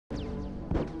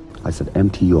I said,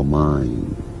 empty your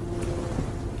mind.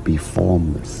 Be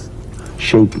formless,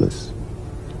 shapeless,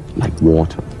 like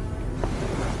water.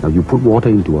 Now you put water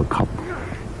into a cup,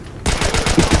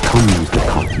 it becomes the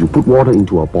cup. You put water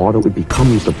into a bottle, it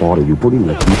becomes the bottle. You put it in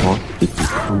a teapot, it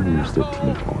becomes the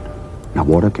teapot. Now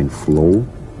water can flow,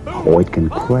 or it can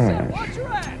crash.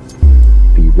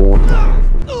 Be water.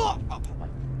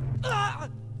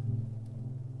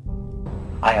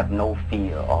 I have no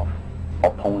fear of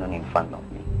opponent in front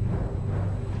of me.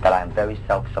 That I am very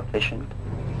self-sufficient.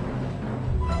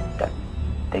 That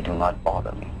they do not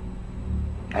bother me.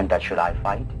 And that should I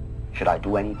fight, should I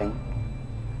do anything,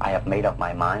 I have made up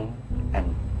my mind,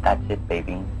 and that's it,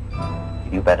 baby.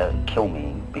 You better kill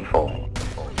me before.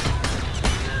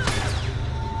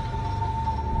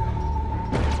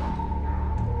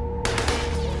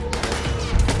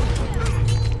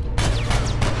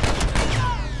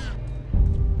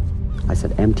 I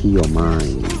said, empty your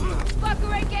mind.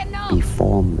 Be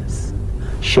formless,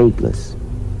 shapeless,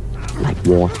 like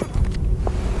water.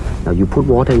 Now you put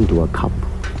water into a cup,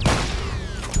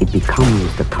 it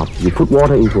becomes the cup. You put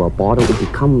water into a bottle, it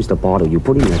becomes the bottle. You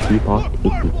put it in a teapot,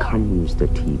 it becomes the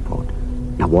teapot.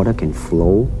 Now water can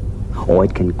flow, or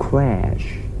it can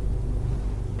crash.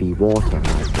 Be water,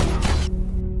 my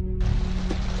friend.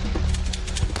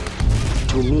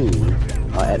 To me,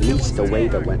 at least the way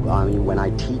that when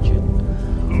I teach it,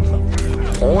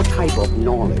 all type of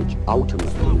knowledge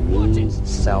ultimately means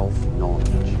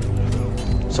self-knowledge.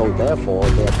 So therefore,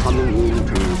 they're coming in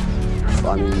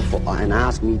and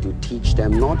ask me to teach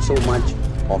them not so much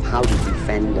of how to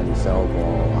defend themselves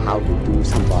or how to do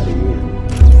somebody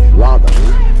in. Rather,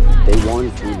 they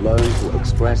want to learn to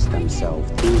express themselves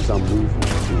through some movement,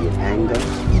 be it anger,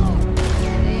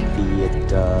 be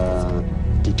it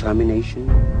determination,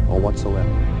 or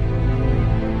whatsoever.